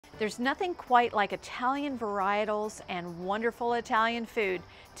There's nothing quite like Italian varietals and wonderful Italian food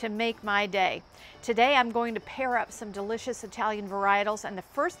to make my day. Today I'm going to pair up some delicious Italian varietals, and the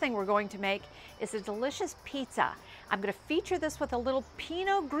first thing we're going to make is a delicious pizza. I'm going to feature this with a little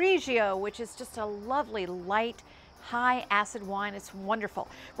Pinot Grigio, which is just a lovely light high acid wine. It's wonderful.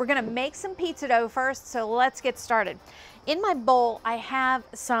 We're going to make some pizza dough first, so let's get started. In my bowl I have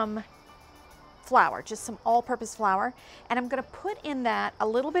some flour, just some all-purpose flour, and I'm going to put in that a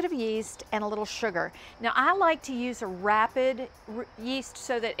little bit of yeast and a little sugar. Now I like to use a rapid yeast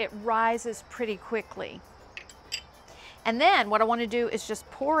so that it rises pretty quickly. And then what I want to do is just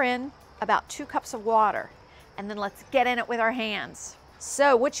pour in about 2 cups of water, and then let's get in it with our hands.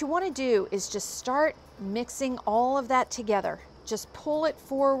 So what you want to do is just start mixing all of that together. Just pull it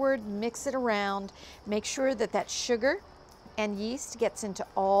forward, mix it around, make sure that that sugar and yeast gets into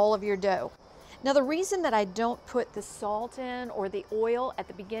all of your dough. Now the reason that I don't put the salt in or the oil at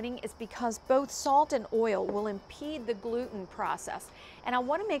the beginning is because both salt and oil will impede the gluten process. And I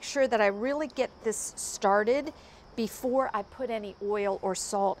want to make sure that I really get this started before I put any oil or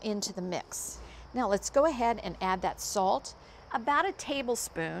salt into the mix. Now let's go ahead and add that salt, about a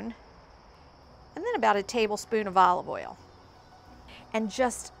tablespoon, and then about a tablespoon of olive oil. And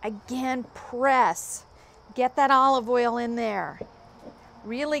just again press, get that olive oil in there,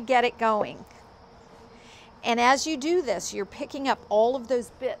 really get it going. And as you do this, you're picking up all of those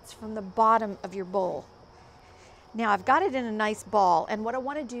bits from the bottom of your bowl. Now I've got it in a nice ball, and what I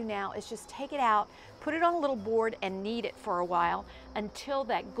want to do now is just take it out, put it on a little board and knead it for a while until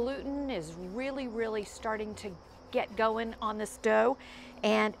that gluten is really starting to get going on this dough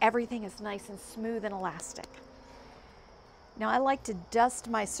and everything is nice and smooth and elastic. Now I like to dust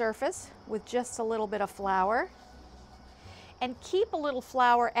my surface with just a little bit of flour. And keep a little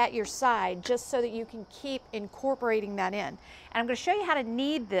flour at your side just so that you can keep incorporating that in. And I'm going to show you how to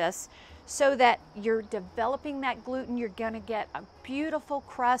knead this so that you're developing that gluten. You're going to get a beautiful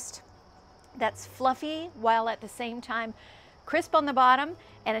crust that's fluffy while at the same time crisp on the bottom,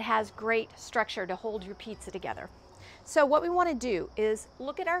 and it has great structure to hold your pizza together. So what we want to do is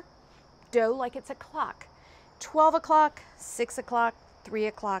look at our dough like it's a clock. 12 o'clock, 6 o'clock, 3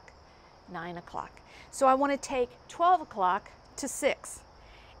 o'clock, 9 o'clock. So I want to take 12 o'clock to 6,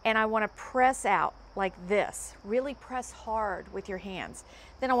 and I want to press out like this. Really press hard with your hands.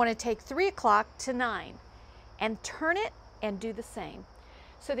 Then I want to take 3 o'clock to 9 and turn it and do the same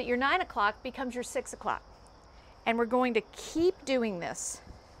so that your 9 o'clock becomes your 6 o'clock. And we're going to keep doing this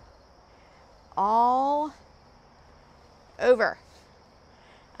all over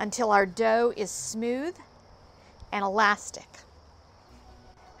until our dough is smooth and elastic.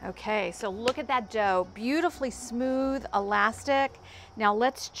 Okay, so look at that dough, beautifully smooth, elastic. Now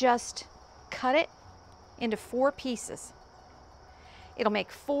let's just cut it into 4 pieces. It'll make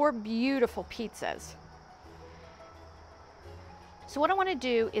 4 beautiful pizzas. So what I want to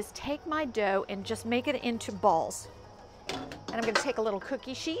do is take my dough and just make it into balls. And I'm going to take a little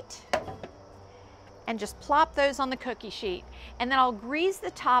cookie sheet and just plop those on the cookie sheet. And then I'll grease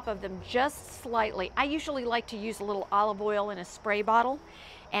the top of them just slightly. I usually like to use a little olive oil in a spray bottle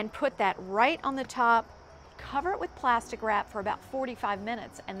and put that right on the top, cover it with plastic wrap for about 45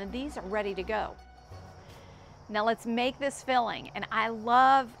 minutes, and then these are ready to go. Now let's make this filling, and I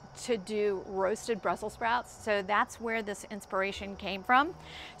love to do roasted Brussels sprouts, so that's where this inspiration came from.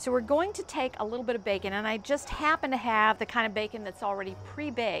 So we're going to take a little bit of bacon, and I just happen to have the kind of bacon that's already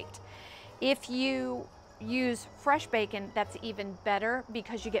pre-baked. If you use fresh bacon, that's even better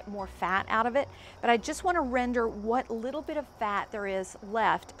because you get more fat out of it. But I just want to render what little bit of fat there is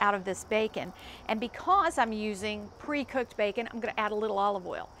left out of this bacon. And because I'm using pre-cooked bacon, I'm going to add a little olive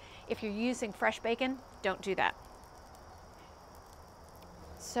oil. If you're using fresh bacon, don't do that.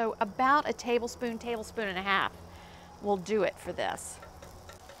 So about a tablespoon, tablespoon and a half will do it for this.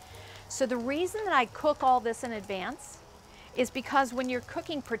 So the reason that I cook all this in advance is because when you're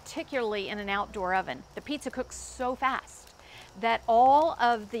cooking, particularly in an outdoor oven, the pizza cooks so fast that all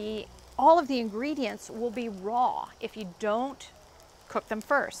of the ingredients will be raw if you don't cook them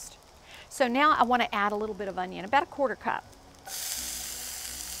first. So now I want to add a little bit of onion, about a 1/4 cup.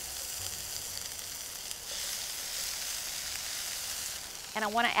 And I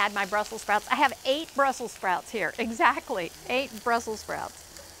want to add my Brussels sprouts. I have 8 Brussels sprouts here, exactly, 8 Brussels sprouts.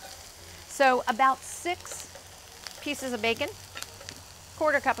 So about 6 pieces of bacon,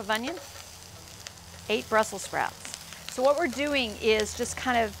 1/4 cup of onion, 8 Brussels sprouts. So what we're doing is just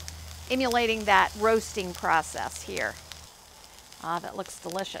kind of emulating that roasting process here. Ah, that looks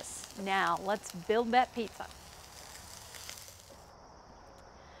delicious. Now let's build that pizza.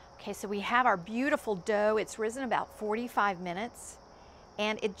 Okay, so we have our beautiful dough. It's risen about 45 minutes,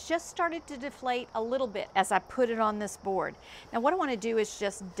 and it just started to deflate a little bit as I put it on this board. Now what I want to do is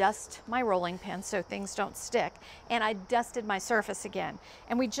just dust my rolling pin so things don't stick, and I dusted my surface again.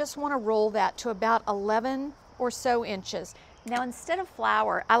 And we just want to roll that to about 11 or so inches. Now instead of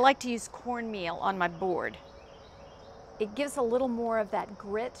flour, I like to use cornmeal on my board. It gives a little more of that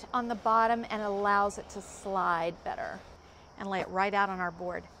grit on the bottom and allows it to slide better. And lay it right out on our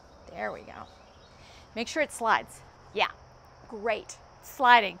board. There we go. Make sure it slides. Yeah, great,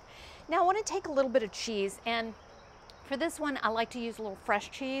 sliding. Now I want to take a little bit of cheese, and for this one I like to use a little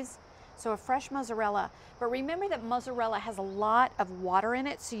fresh cheese, so a fresh mozzarella. But remember that mozzarella has a lot of water in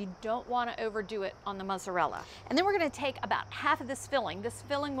it, so you don't want to overdo it on the mozzarella. And then we're going to take about half of this filling. This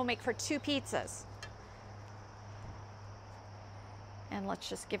filling will make for 2 pizzas. And let's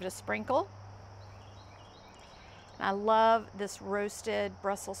just give it a sprinkle. I love this roasted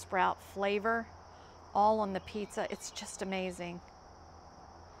Brussels sprout flavor all on the pizza. It's just amazing.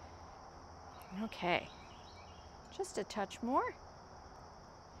 Okay, just a touch more.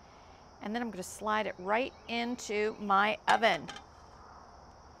 And then I'm going to slide it right into my oven.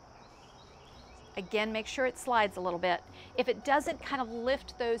 Again, make sure it slides a little bit. If it doesn't, kind of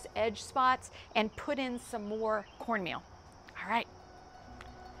lift those edge spots and put in some more cornmeal. All right.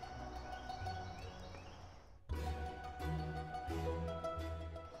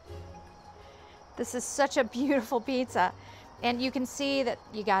 This is such a beautiful pizza, and you can see that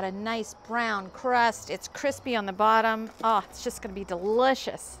you got a nice brown crust. It's crispy on the bottom. Oh, it's just going to be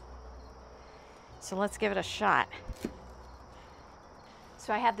delicious. So let's give it a shot.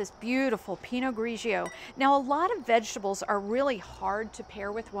 So I have this beautiful Pinot Grigio. Now a lot of vegetables are really hard to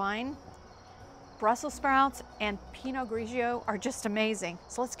pair with wine. Brussels sprouts and Pinot Grigio are just amazing.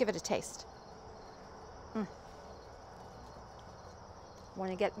 So let's give it a taste.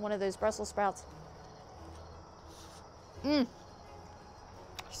 Want to get one of those Brussels sprouts.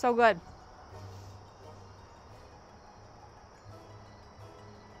 So good.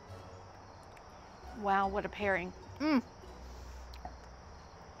 Wow, what a pairing.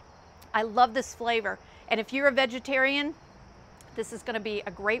 I love this flavor. And if you're a vegetarian, this is going to be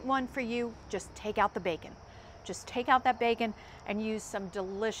a great one for you. Just take out the bacon. Just take out that bacon and use some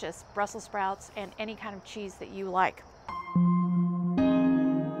delicious Brussels sprouts and any kind of cheese that you like.